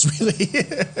texting girls really.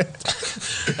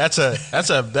 That's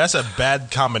a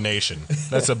bad combination.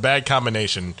 That's a bad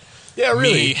combination. Yeah,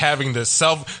 really. Me having to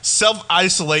self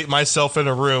isolate myself in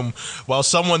a room while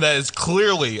someone that is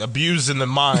clearly abused in the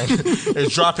mind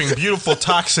is dropping beautiful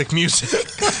toxic music.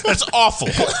 That's awful.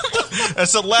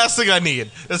 That's the last thing I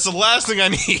need.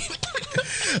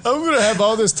 I'm going to have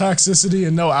all this toxicity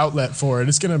and no outlet for it.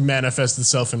 It's going to manifest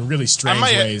itself in really strange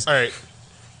ways. All right.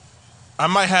 I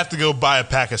might have to go buy a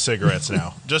pack of cigarettes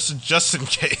now, just in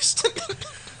case.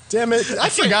 Damn it. I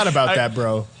forgot about that,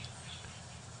 bro.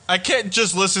 I can't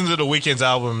just listen to the Weeknd's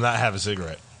album and not have a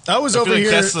cigarette. I was over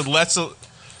here. That's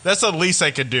the least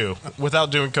I could do without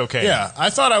doing cocaine. Yeah, I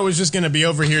thought I was just going to be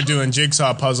over here doing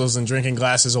jigsaw puzzles and drinking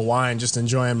glasses of wine, just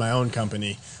enjoying my own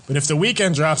company. But if the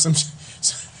Weeknd drops,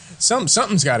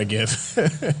 something's got to give.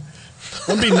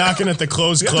 I'll be knocking at the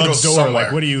closed club's door somewhere.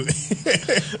 Like, what do you...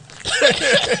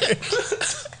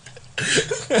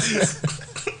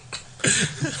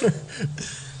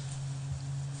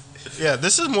 Yeah,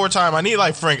 this is more time. I need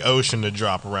like Frank Ocean to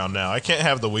drop around now. I can't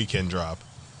have the Weeknd drop.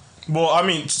 Well, I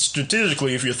mean,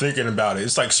 strategically, if you're thinking about it,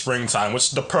 it's like springtime, which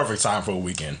is the perfect time for a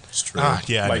weekend. It's true.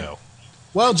 Yeah, like, I know.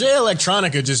 Well, Jay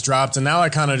Electronica just dropped, and now I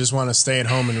kind of just want to stay at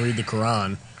home and read the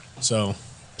Quran. So...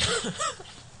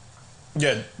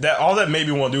 Yeah, all that made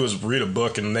me want to do is read a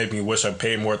book and make me wish I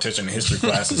paid more attention in history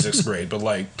class in 6th grade. But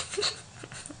like,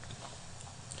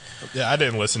 yeah, I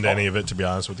didn't listen to any of it, to be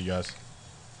honest with you guys.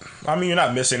 I mean, you're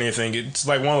not missing anything. It's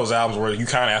like one of those albums where you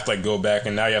kind of have to like go back,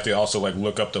 and now you have to also like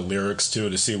look up the lyrics too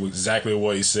to see exactly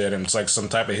what he said, and it's like some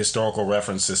type of historical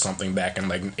reference to something back in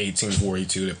like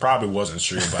 1842 that probably wasn't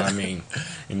true. But I mean,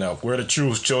 you know, we're the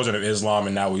true children of Islam,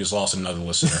 and now we just lost another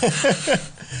listener.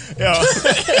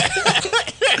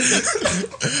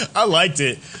 I liked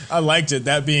it.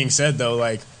 That being said, though,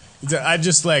 like, I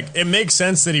just like it makes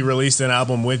sense that he released an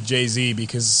album with Jay-Z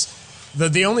because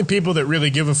the only people that really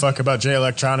give a fuck about Jay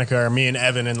Electronica are me and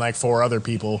Evan and like 4 other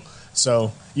people.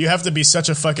 So you have to be such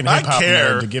a fucking hip hop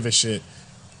nerd to give a shit.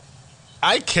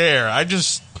 I care. I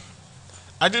just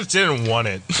didn't want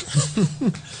it.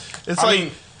 It's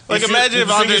like imagine if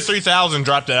Andre 3000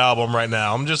 dropped an album right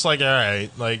now. I'm just like, all right,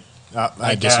 like.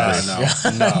 I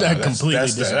disagree. No, I completely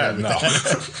disagree with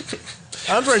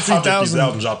that. Andre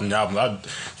 3000 dropped an album.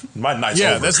 My night's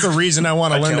yeah, over. That's the reason I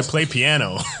want to learn to play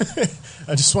piano.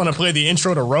 I just want to play the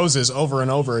intro to Roses over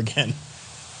and over again.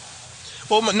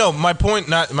 Well, no, my point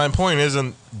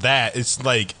isn't that. It's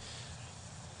like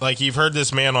you've heard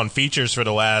this man on features for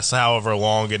the last however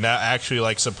long, and now actually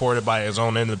like supported by his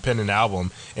own independent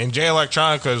album. And Jay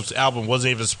Electronica's album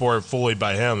wasn't even supported fully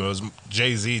by him. It was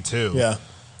Jay-Z too. Yeah.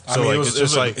 So I mean,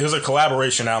 like, it was a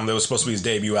collaboration album that was supposed to be his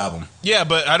debut album. Yeah,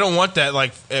 but I don't want that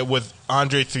like with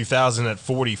Andre 3000 at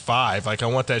 45. Like I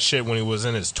want that shit when he was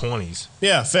in his 20s.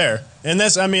 Yeah, fair. And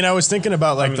that's, I mean, I was thinking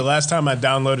about like the last time I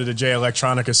downloaded a Jay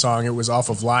Electronica song, it was off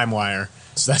of LimeWire.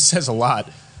 So that says a lot.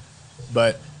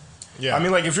 But yeah, I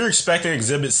mean, like if you're expecting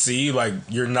Exhibit C, like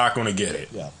you're not going to get it.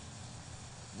 Yeah.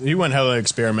 He went hella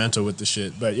experimental with the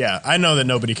shit. But yeah, I know that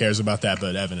nobody cares about that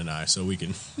but Evan and I, so we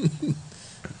can...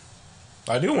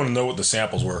 I do want to know what the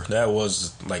samples were. That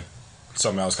was like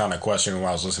something I was kind of questioning while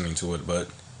I was listening to it. But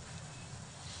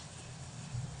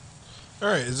all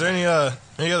right, is there any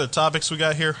other topics we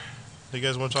got here that you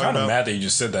guys want to talk about? Kind of mad that you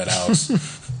just said that, Alex.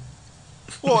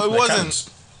 Well,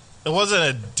 it wasn't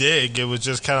a dig. It was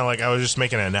just kind of like I was just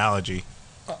making an analogy.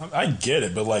 I get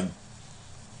it, but like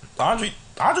Andre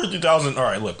 3000. All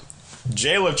right, look,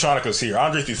 Jay Electronica's here.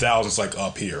 Andre 3000's like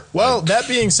up here. Well, that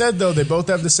being said, though, they both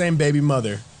have the same baby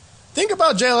mother. Think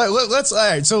about Jay. Let's all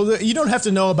right. So you don't have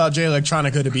to know about Jay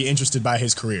Electronica to be interested by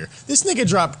his career. This nigga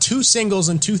dropped 2 singles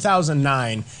in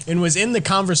 2009 and was in the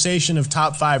conversation of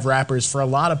top 5 rappers for a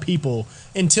lot of people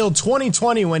until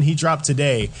 2020 when he dropped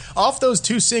Today. Off those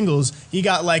 2 singles, he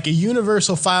got like a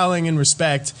universal following and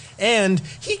respect, and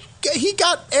he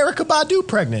got Erykah Badu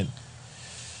pregnant.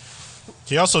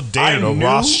 He also dated a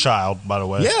Rothschild, by the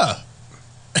way. Yeah.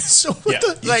 So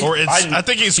I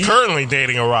think he's currently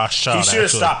dating a Rothschild. He should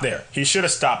have stopped there. He should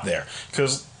have stopped there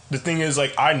because the thing is,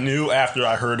 like, I knew after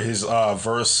I heard his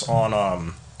verse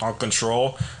on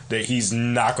Control that he's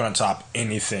not going to top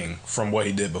anything from what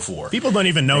he did before. People don't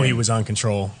even know he was on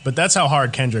Control, but that's how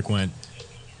hard Kendrick went.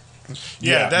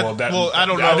 Yeah, I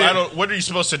don't know. What are you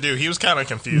supposed to do? He was kind of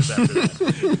confused after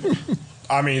that.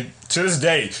 I mean, to this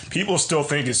day, people still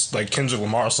think it's like Kendrick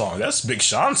Lamar's song. That's Big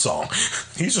Sean's song.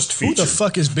 He's just featured. Who the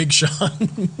fuck is Big Sean?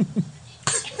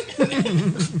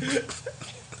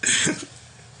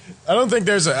 I don't think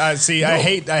there's a. I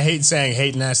hate saying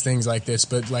hating ass things like this,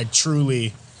 but like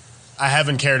truly, I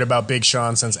haven't cared about Big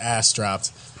Sean since Ass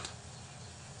dropped.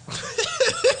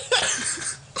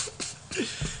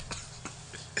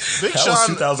 Big Sean was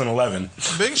 2011.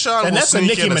 Big Sean, and that's a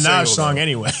Nicki Minaj song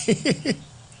anyway.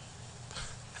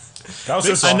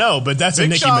 I know, but that's a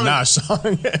Nicki Minaj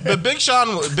song. But Big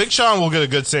Sean will get a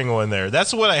good single in there.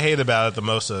 That's what I hate about it the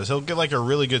most. Of this. He'll get like a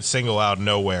really good single out of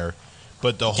nowhere,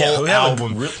 but the whole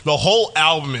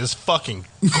album is fucking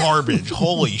garbage.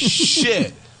 Holy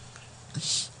shit!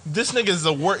 This nigga's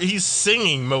the worst. He's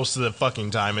singing most of the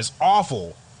fucking time. It's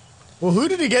awful. Well, who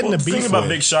did he get in the beef about with?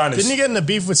 Big Sean Didn't he get in the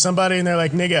beef with somebody and they're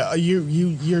like, nigga,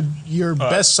 your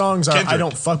best songs are Kendrick. I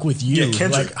Don't Fuck With You. Yeah,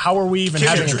 Kendrick. Like, how are we even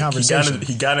having a conversation?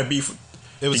 He got a beef.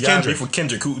 It was he Kendrick. got a beef with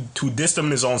Kendrick, who dissed him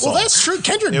in his own song. Well, that's true.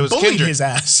 Kendrick bullied Kendrick. his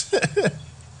ass.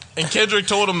 And Kendrick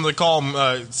told him to call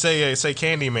him, say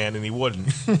Candyman, and he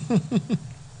wouldn't.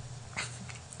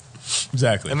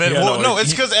 Exactly. And then,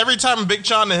 it's because every time Big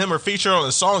Sean and him are featured on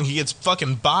a song, he gets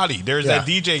fucking bodied. There's that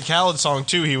DJ Khaled song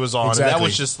too he was on, and that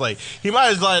was just like he might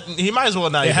as well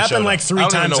not. It happened like 3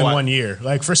 times in why. 1 year.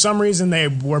 Like for some reason they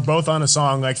were both on a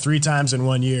song like 3 times in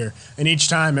 1 year, and each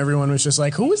time everyone was just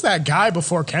like, "Who was that guy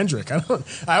before Kendrick?"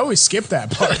 I always skip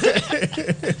that part.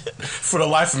 For the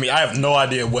life of me, I have no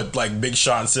idea what like Big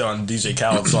Sean said on the DJ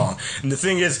Khaled song. And the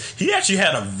thing is, he actually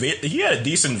had a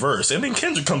decent verse, and then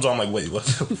Kendrick comes on like, "Wait,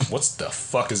 what's the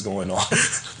fuck is going on?"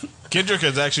 Kendrick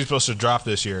is actually supposed to drop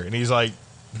this year, and he's like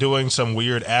doing some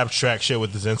weird abstract shit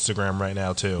with his Instagram right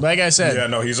now too. Like I said, yeah,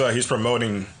 no, he's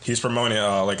promoting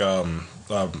like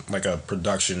a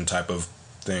production type of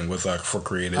thing with for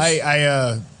creators.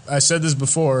 I said this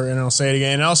before, and I'll say it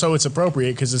again. And also, it's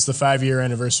appropriate because it's the 5-year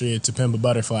anniversary of To Pimp a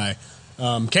Butterfly.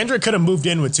 Kendrick could have moved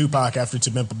in with Tupac after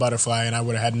To Pimp a Butterfly, and I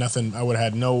would have had nothing. I would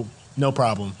have had no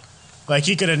problem. Like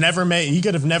he could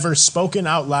have never spoken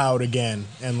out loud again,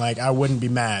 and like I wouldn't be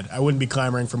mad. I wouldn't be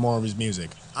clamoring for more of his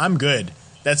music. I'm good.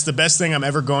 That's the best thing I'm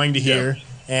ever going to hear,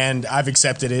 and I've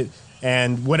accepted it.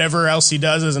 And whatever else he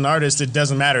does as an artist, it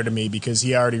doesn't matter to me because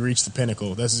he already reached the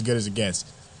pinnacle. That's as good as it gets.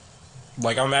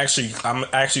 Like I'm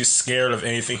actually scared of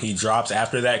anything he drops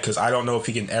after that because I don't know if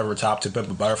he can ever top To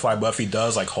Pimp a Butterfly. But if he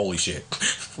does, like holy shit.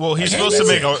 Well, he's supposed to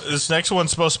make this next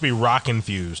one's supposed to be rock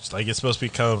infused. Like it's supposed to be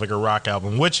kind of like a rock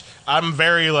album, which I'm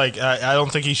very like. I don't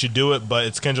think he should do it, but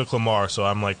it's Kendrick Lamar, so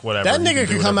I'm like whatever. That nigga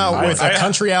could come out with a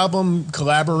country album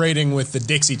collaborating with the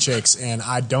Dixie Chicks, and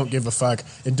I don't give a fuck.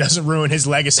 It doesn't ruin his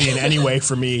legacy in any way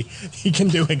for me. He can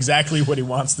do exactly what he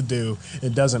wants to do.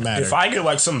 It doesn't matter. If I get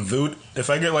like some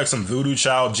Voodoo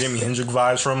Child Jimi Hendrix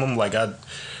vibes from him, like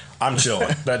I'm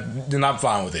chilling. Then I'm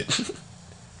fine with it.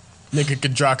 Nigga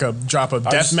could drop a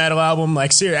death metal album,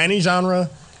 like any genre,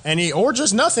 or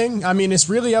just nothing. I mean, it's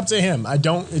really up to him. It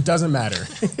doesn't matter.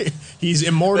 He's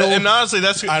immortal. And honestly,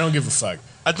 I don't give a fuck.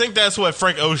 I think that's what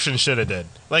Frank Ocean should have did.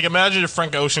 Like, imagine if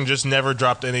Frank Ocean just never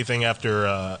dropped anything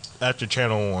after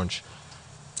Channel Orange.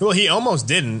 Well, he almost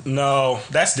didn't. No,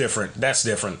 that's different.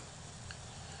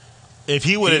 If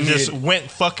he would have just went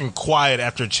fucking quiet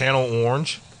after Channel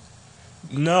Orange.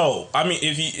 No, I mean,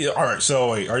 if he all right.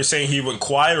 So, wait, are you saying he went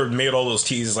quiet or made all those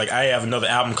teases? Like, I have another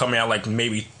album coming out, like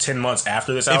maybe 10 months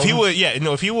after this album.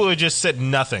 If he would have just said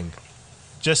nothing,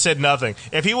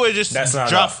 If he would have just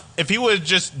if he would have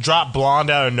just dropped Blonde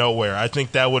out of nowhere, I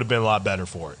think that would have been a lot better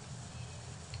for it.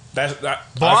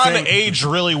 Blonde aged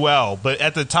really well, but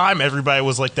at the time, everybody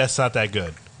was like, "That's not that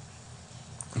good."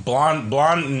 Blonde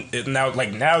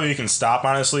now you can stop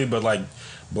honestly, but like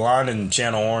Blonde and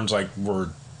Channel Orange like were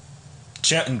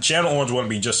Channel Orange wouldn't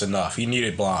be just enough. He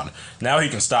needed Blonde. Now he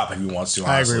can stop if he wants to.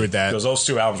 Honestly. I agree with that because those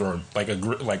two albums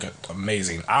were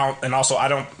amazing. I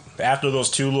don't. After those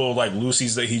two little like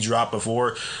Lucy's that he dropped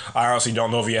before, I honestly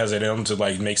don't know if he has it in him to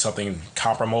like make something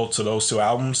comparable to those two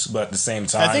albums. But at the same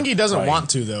time, I think he doesn't want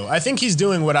to though. I think he's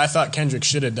doing what I thought Kendrick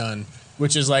should have done,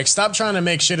 which is like stop trying to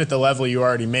make shit at the level you're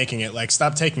already making it. Like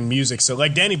stop taking music. So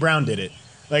like Danny Brown did it.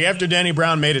 Like after Danny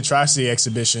Brown made Atrocity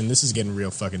Exhibition, this is getting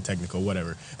real fucking technical,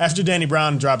 whatever. After Danny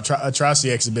Brown dropped Atrocity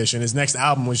Exhibition, his next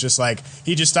album was just like,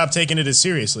 he just stopped taking it as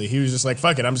seriously. He was just like,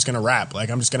 fuck it, I'm just going to rap. Like,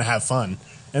 I'm just going to have fun.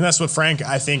 And that's what Frank,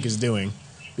 I think, is doing.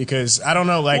 Because, I don't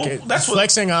know, like, that's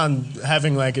flexing on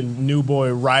having like a new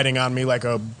boy riding on me like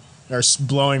a, or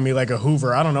blowing me like a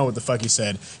Hoover. I don't know what the fuck he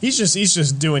said. He's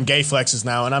just doing gay flexes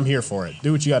now, and I'm here for it.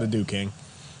 Do what you got to do, King.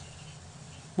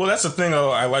 Well, that's the thing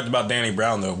I liked about Danny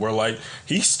Brown though, where like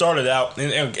he started out,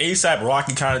 and ASAP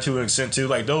Rocky kind of to an extent too.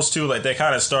 Like those two, like they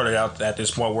kind of started out at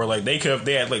this point where like they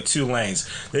had like two lanes.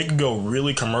 They could go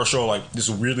really commercial, like this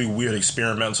really weird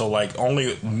experimental, like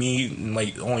only me,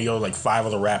 like only like 5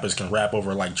 other rappers can rap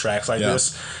over like tracks like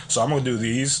this. So I'm gonna do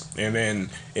these, and then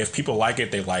if people like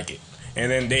it, they like it. And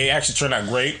then they actually turned out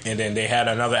great. And then they had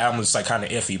another album that's like kind of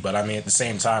iffy, but I mean at the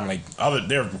same time, like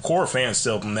their core fans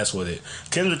still mess with it.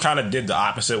 Kendrick kind of did the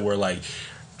opposite, where like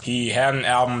he had an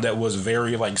album that was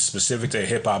very like specific to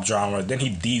hip hop genre. Then he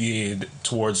deviated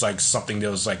towards like something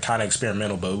that was like kind of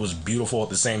experimental, but it was beautiful at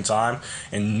the same time.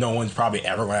 And no one's probably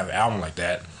ever gonna have an album like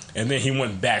that. And then he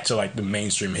went back to like the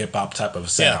mainstream hip hop type of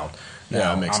sound.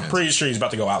 Now, I'm pretty sure he's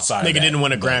about to go outside. Nigga didn't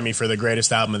win a Grammy for the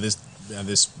greatest album of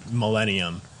this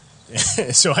millennium.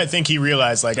 So I think he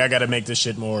realized, like, I got to make this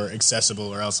shit more accessible,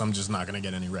 or else I'm just not going to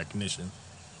get any recognition.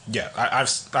 Yeah, I've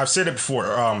said it before.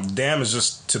 Damn is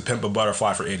just to pimp a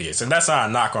butterfly for idiots, and that's not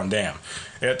a knock on Damn.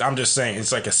 I'm just saying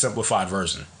it's like a simplified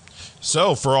version.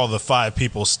 So for all the 5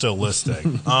 people still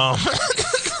listening,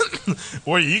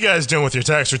 what are you guys doing with your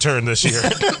tax return this year?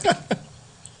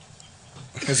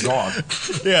 It's gone.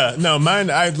 Yeah, no, mine.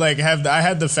 I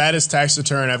had the fattest tax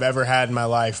return I've ever had in my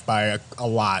life by a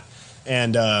lot,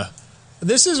 and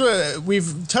this is what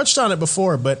we've touched on it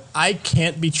before, but I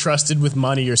can't be trusted with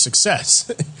money or success.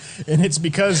 And it's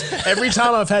because every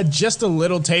time I've had just a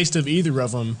little taste of either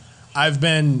of them, I've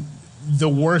been the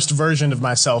worst version of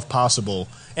myself possible.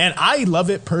 And I love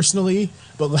it personally,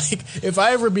 but like if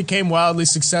I ever became wildly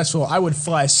successful, I would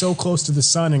fly so close to the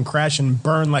sun and crash and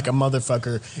burn like a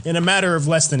motherfucker in a matter of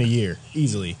less than a year,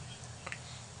 easily.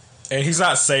 And he's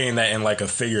not saying that in like a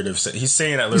figurative sense. He's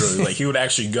saying that literally. Like he would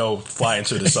actually go fly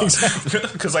into the sun.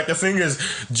 Because like the thing is,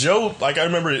 Joe. Like I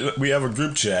remember we have a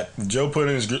group chat. Joe put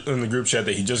in the group chat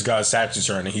that he just got his tax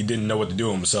return and he didn't know what to do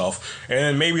with himself. And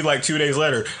then maybe like 2 days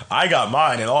later, I got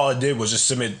mine, and all I did was just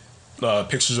submit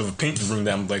pictures of a painting room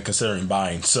that I'm like considering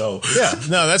buying. So yeah,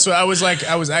 no, that's what I was like.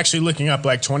 I was actually looking up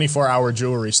like 24-hour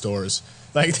jewelry stores.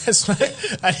 Like that's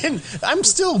I'm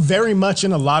still very much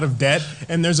in a lot of debt,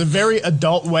 and there's a very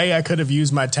adult way I could have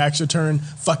used my tax return.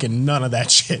 Fucking none of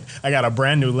that shit. I got a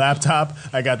brand new laptop.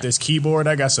 I got this keyboard.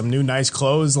 I got some new nice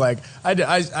clothes. Like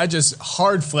I just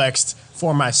hard flexed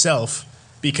for myself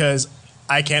because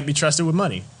I can't be trusted with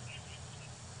money.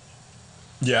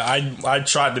 Yeah, I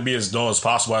tried to be as dull as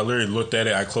possible. I literally looked at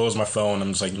it. I closed my phone. I'm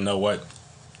just like, you know what?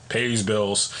 Pay these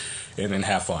bills and then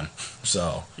have fun.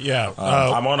 So yeah,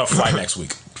 I'm on a flight next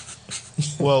week.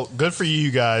 Well, good for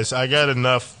you guys. I got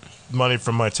enough money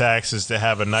from my taxes to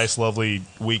have a nice, lovely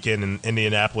weekend in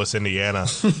Indianapolis, Indiana.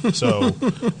 So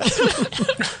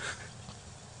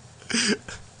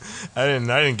I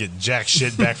didn't get jack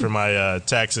shit back from my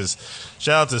taxes.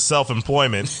 Shout out to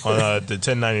self-employment on the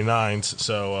 1099s.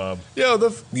 So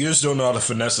you just don't know how to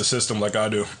finesse the system like I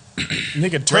do.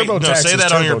 Nigga, TurboTax. No, say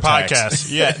that on your podcast.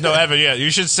 Yeah, no, Evan. Yeah,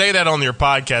 you should say that on your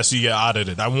podcast so you get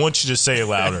audited. I want you to say it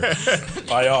louder. I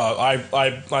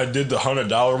did the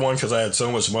 $100 one because I had so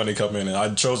much money come in, and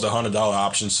I chose the $100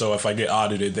 option. So if I get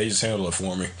audited, they just handle it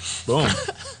for me. Boom.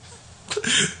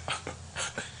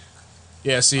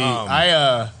 Yeah. See,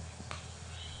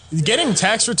 getting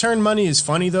tax return money is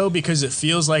funny though because it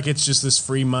feels like it's just this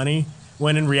free money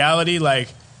when in reality, like.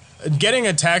 Getting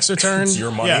a tax return, it's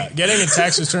your money. Yeah, getting a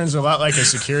tax return is a lot like a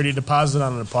security deposit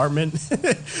on an apartment.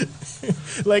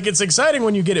 Like it's exciting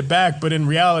when you get it back, but in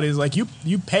reality, it's like you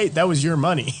paid. That was your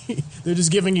money. They're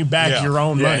just giving you back your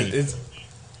own money.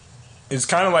 It's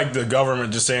kind of like the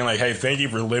government just saying like, "Hey, thank you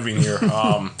for living here.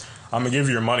 I'm gonna give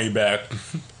you your money back.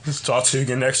 Let's talk to you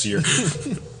again next year."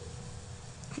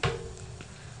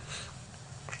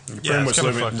 Yeah, it's kind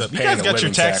of fucked up. You guys got your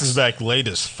taxes back late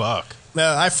as fuck.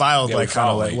 I filed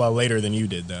later than you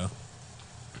did though.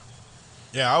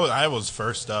 Yeah, I was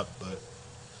first up, but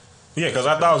Yeah, because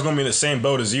I thought I was going to be in the same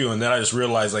boat as you, and then I just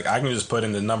realized, like, I can just put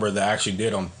in the number that I actually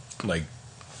did on, like,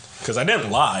 because I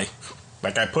didn't lie.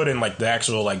 Like, I put in, like, the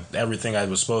actual, like, everything I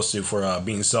was supposed to for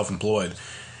being self-employed,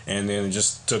 and then it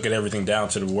just took everything down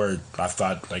to the word. I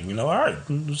thought, like, all right,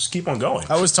 just keep on going.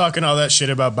 I was talking all that shit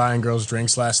about buying girls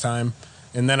drinks last time,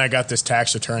 and then I got this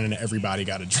tax return, and everybody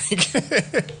got a drink.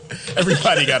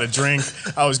 Everybody got a drink.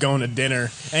 I was going to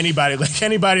dinner. Anybody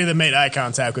that made eye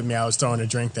contact with me, I was throwing a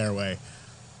drink their way.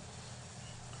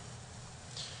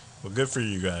 Well, good for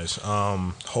you guys.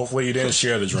 Hopefully you didn't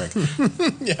share the drink.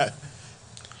 Yeah.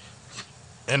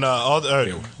 And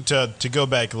to go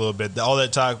back a little bit, all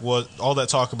that talk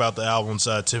about the albums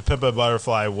To Pimp a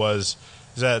Butterfly was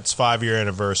its 5-year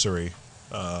anniversary.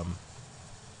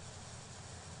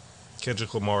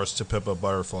 Kendrick Lamar's To Pimp a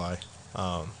Butterfly.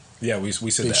 Yeah, we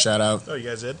said Big that. shout out. Oh, you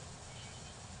guys did?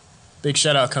 Big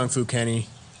shout out Kung Fu Kenny.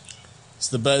 It's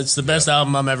the best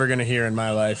album I'm ever gonna hear in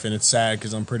my life, and it's sad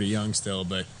because I'm pretty young still,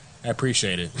 but I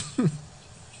appreciate it.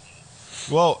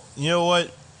 Well, you know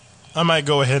what? I might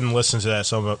go ahead and listen to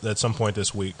that at some point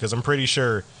this week, because I'm pretty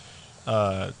sure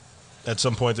at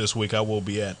some point this week I will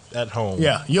be at home.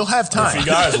 Yeah, you'll have time.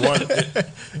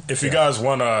 If you guys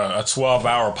want a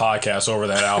 12-hour podcast over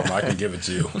that album, I can give it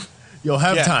to you. You'll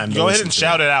have time. Go ahead and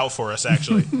shout it out for us,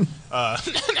 actually.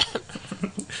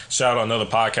 Shout out another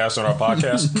podcast on our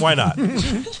podcast. Why not?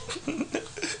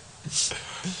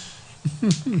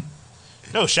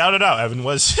 No, shout it out, Evan.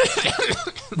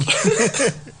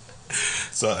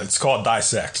 So it's called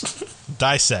Dissect.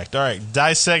 Dissect. All right.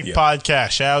 Dissect podcast.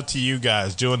 Shout out to you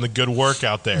guys doing the good work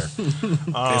out there.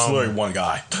 It's literally one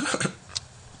guy.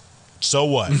 So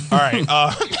what? All right.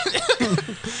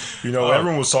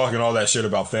 Everyone was talking all that shit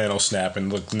about Thanos snap,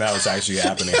 and look, now it's actually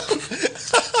happening.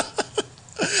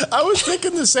 I was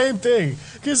thinking the same thing,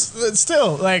 because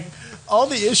still, like, all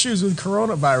the issues with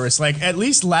coronavirus, like, at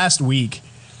least last week,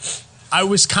 I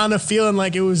was kind of feeling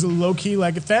like it was a low-key,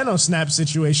 like, a Thanos snap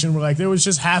situation where, like, there was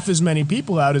just half as many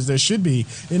people out as there should be,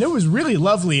 and it was really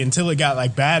lovely until it got,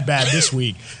 like, bad this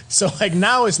week. So, like,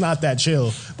 now it's not that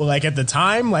chill, but, like, at the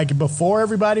time, like, before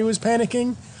everybody was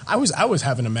panicking, I was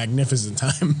having a magnificent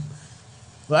time.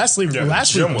 Last week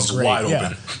was great. Wide open.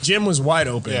 Yeah, gym was wide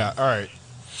open. Yeah, all right.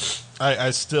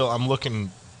 I still don't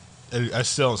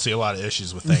see a lot of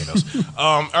issues with Thanos.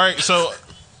 All right, so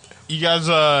you guys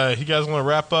want to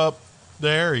wrap up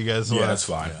there? You guys? That's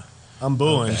fine. Yeah. I'm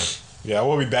booing. Okay. Yeah,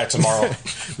 we'll be back tomorrow.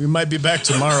 We might be back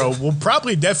tomorrow. We'll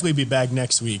probably definitely be back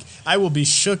next week. I will be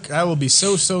shook. I will be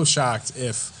so shocked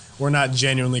if we're not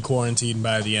genuinely quarantined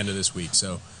by the end of this week.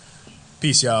 So,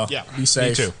 peace, y'all. Yeah, be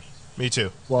safe. Me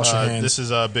too. Wash your hands. This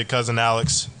is Big Cousin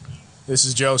Alex. This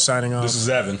is Joe signing off. This is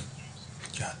Evan.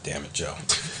 God damn it, Joe.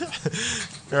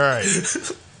 All right.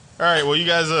 Well, you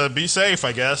guys be safe,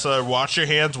 I guess. Wash your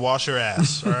hands, wash your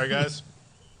ass. All right, guys?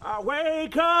 I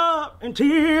wake up and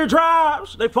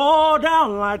teardrops, they fall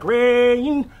down like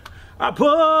rain. I put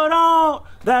on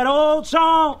that old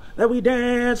song that we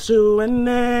danced to, and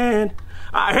then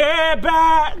I head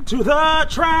back to the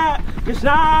track. It's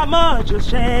not much has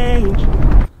changed.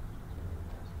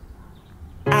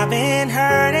 I've been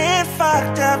hurt and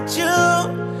fucked up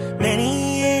too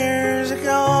many years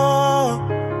ago,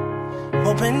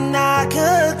 hoping I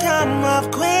could come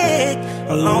up quick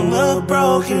along the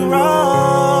broken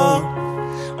road.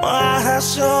 Well, I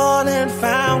hustled and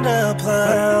found a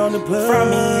plug from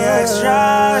me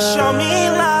extra, show me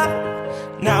love.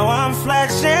 Now I'm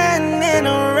flexing in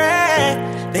a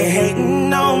wreck, they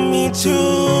hating on me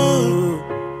too.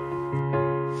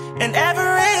 And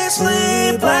every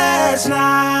sleepless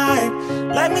night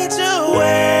led me to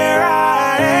where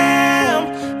I am.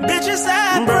 Bitches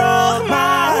that broke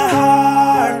my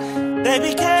heart, they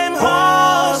became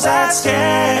hoes that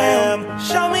scam.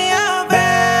 Show me a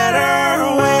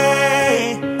better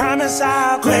way, promise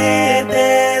I'll quit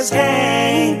this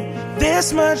game.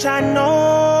 This much I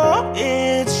know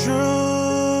it's true.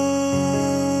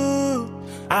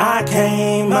 I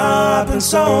came up and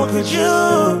so could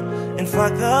you. And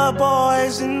fuck the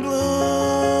boys in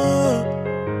blue.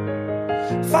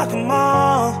 Fuck them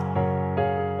all.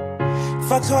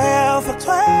 Fuck 12, fuck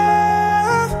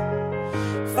 12.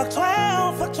 Fuck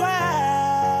 12, fuck 12.